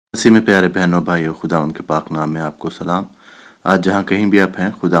मसीह में प्यारे बहनों भाइयों, खुदावंद के पाक नाम में आपको सलाम। आज जहाँ कहीं भी आप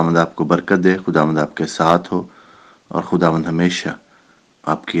हैं, खुदावंद आपको बरकत दे, खुदावंद आपके साथ हो और खुदावंद हमेशा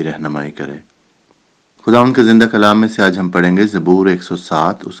आपकी रहनुमाई करे। खुदावंद के जिंदा कलाम में से आज हम पढ़ेंगे ज़बूर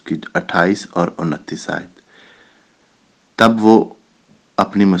 107 उसकी 28 और 29 आयत। तब वो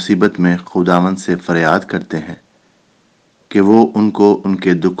अपनी मुसीबत में खुदावंद से फरियाद करते हैं कि वो उनको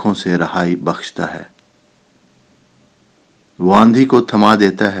उनके दुखों से रहाई बख्शता है। वो आंधी को थमा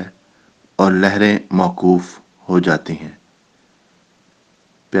देता है और लहरें मौकूफ हो जाती हैं।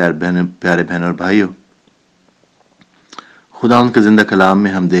 प्यारे बहन और भाइयों, खुदावंद के जिंदा कलाम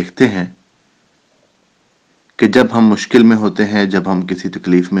में हम देखते हैं कि जब हम मुश्किल में होते हैं, जब हम किसी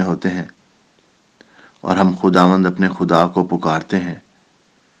तकलीफ में होते हैं और हम खुदावंद अपने खुदा को पुकारते हैं,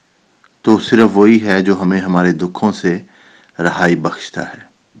 तो सिर्फ वही है जो हमें हमारे दुखों से रहाई बख्शता है।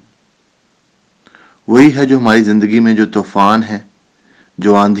 वही है जो हमारी जिंदगी में जो तूफान है,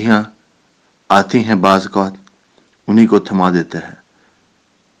 जो आंधियां आती हैं बाज़ औक़ात, उन्हीं को थमा देता है।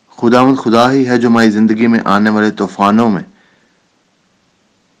 खुदावंद खुदा ही है जो हमारी जिंदगी में आने वाले तूफानों में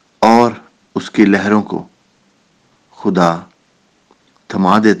और उसकी लहरों को खुदा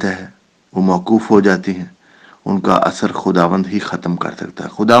थमा देता है। वो मौकूफ हो जाती हैं, उनका असर खुदावंद ही ख़त्म कर सकता है।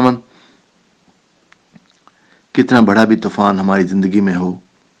 खुदावंद कितना बड़ा भी तूफान हमारी ज़िंदगी में हो,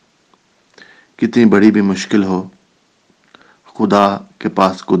 कितनी बड़ी भी मुश्किल हो, खुदा के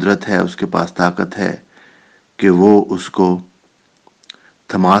पास कुदरत है, उसके पास ताकत है कि वो उसको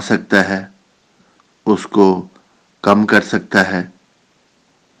थमा सकता है, उसको कम कर सकता है।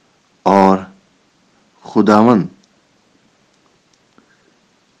 और खुदावंद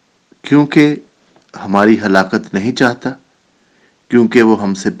क्योंकि हमारी हलाकत नहीं चाहता, क्योंकि वो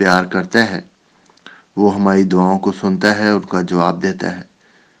हमसे प्यार करता है, वो हमारी दुआओं को सुनता है, उनका जवाब देता है,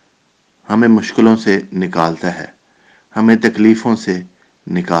 हमें मुश्किलों से निकालता है, हमें तकलीफ़ों से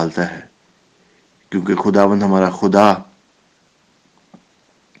निकालता है। क्योंकि खुदावंद हमारा खुदा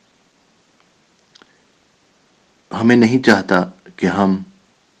हमें नहीं चाहता कि हम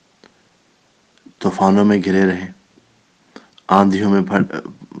तूफानों में घिरे रहें, आंधियों में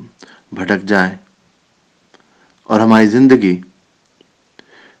भटक जाएं और हमारी ज़िंदगी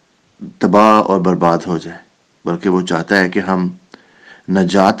तबाह और बर्बाद हो जाए, बल्कि वो चाहता है कि हम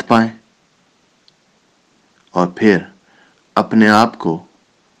नजात पाएं और फिर अपने आप को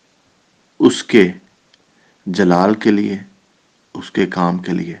उसके जलाल के लिए, उसके काम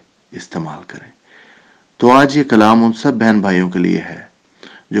के लिए इस्तेमाल करें। तो आज ये कलाम उन सब बहन भाइयों के लिए है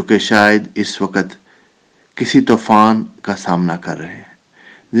जो कि शायद इस वक्त किसी तूफान का सामना कर रहे हैं।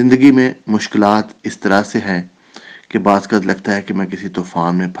 ज़िंदगी में मुश्किलात इस तरह से हैं कि बाज़ वक़्त लगता है कि मैं किसी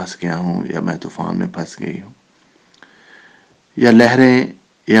तूफान में फंस गया हूँ या मैं तूफान में फंस गई हूँ, या लहरें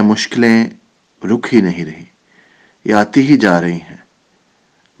या मुश्किलें रुक ही नहीं रही, या आती ही जा रही हैं।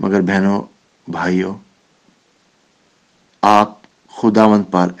 मगर बहनों भाइयों, आप खुदावंद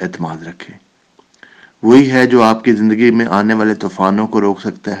पर एतमाद रखें। वही है जो आपकी ज़िंदगी में आने वाले तूफानों को रोक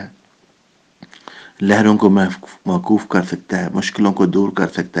सकता है, लहरों को मौकूफ कर सकता है, मुश्किलों को दूर कर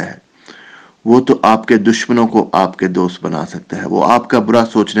सकता है। वो तो आपके दुश्मनों को आपके दोस्त बना सकता है। वो आपका बुरा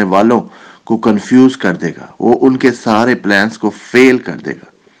सोचने वालों को कंफ्यूज कर देगा, वो उनके सारे प्लान्स को फेल कर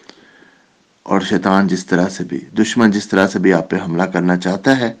देगा। और शैतान जिस तरह से भी, दुश्मन जिस तरह से भी आप पे हमला करना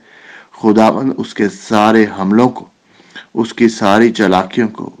चाहता है, खुदावंद उसके सारे हमलों को, उसकी सारी चालाकियों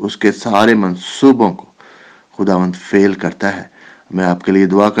को, उसके सारे मंसूबों को खुदावंद फेल करता है। मैं आपके लिए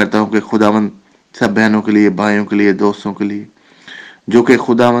दुआ करता हूँ कि खुदावंद सब बहनों के लिए, भाइयों के लिए, दोस्तों के लिए जो कि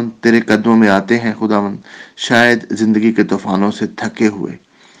खुदावंद तेरे कदमों में आते हैं, खुदावंद शायद जिंदगी के तूफानों से थके हुए,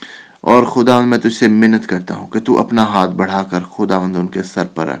 और खुदावंद मैं तुझसे मिन्नत करता हूँ कि तू अपना हाथ बढ़ाकर खुदावंद उनके सर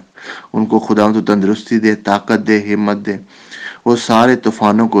पर रख, उनको खुदावंद तू तंदुरुस्ती दे, ताकत दे, हिम्मत दे। वो सारे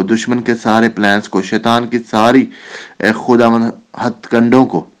तूफानों को, दुश्मन के सारे प्लान्स को, शैतान की सारी खुदावंद हथकंडों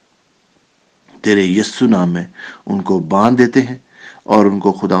को तेरे यीशु नाम में उनको बांध देते हैं और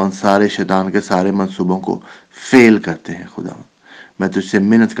उनको खुदावंद सारे शैतान के सारे मंसूबों को फेल करते हैं। खुदावंद मैं तुझसे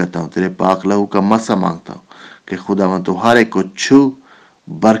मिन्नत करता हूँ, तेरे पाक लहू का मसा मांगता हूँ कि खुदावंद तू हर एक को छू,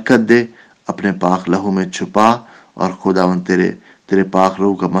 बरकत दे, अपने पाक लहू में छुपा। और खुदावंद तेरे पाक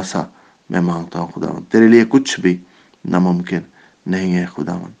लहू का मसा मैं मांगता हूँ। खुदावंद तेरे लिए कुछ भी नामुमकिन नहीं है।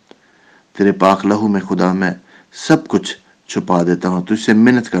 खुदावंद तेरे पाक लहू में खुदा मैं सब कुछ छुपा देता हूँ। तुझसे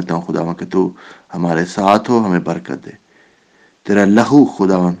मिन्नत करता हूँ खुदावंद कि तू हमारे साथ हो, हमें बरकत दे। तेरा लहू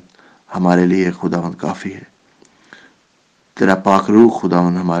खुदावंद हमारे लिए खुदावंद काफ़ी है, तेरा पाक रूह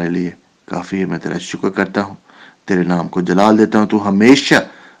खुदावंद हमारे लिए काफ़ी है। मैं तेरा शुक्र करता हूँ, तेरे नाम को जलाल देता हूँ। तू हमेशा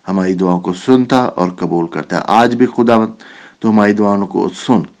हमारी दुआओं को सुनता और कबूल करता है। आज भी खुदावंद तू हमारी दुआओं को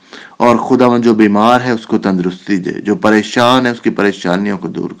सुन اور خداوند جو بیمار ہے اس کو تندرستی دے، جو پریشان ہے اس کی پریشانیوں کو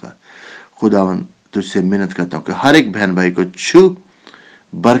دور کر۔ خداوند تجھ سے منت کرتا ہوں کہ ہر ایک بہن بھائی کو چھو،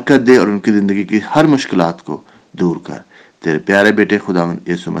 برکت دے اور ان کی زندگی کی ہر مشکلات کو دور کر۔ تیرے پیارے بیٹے خداوند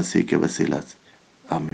یسوع مسیح کے وسیلہ سے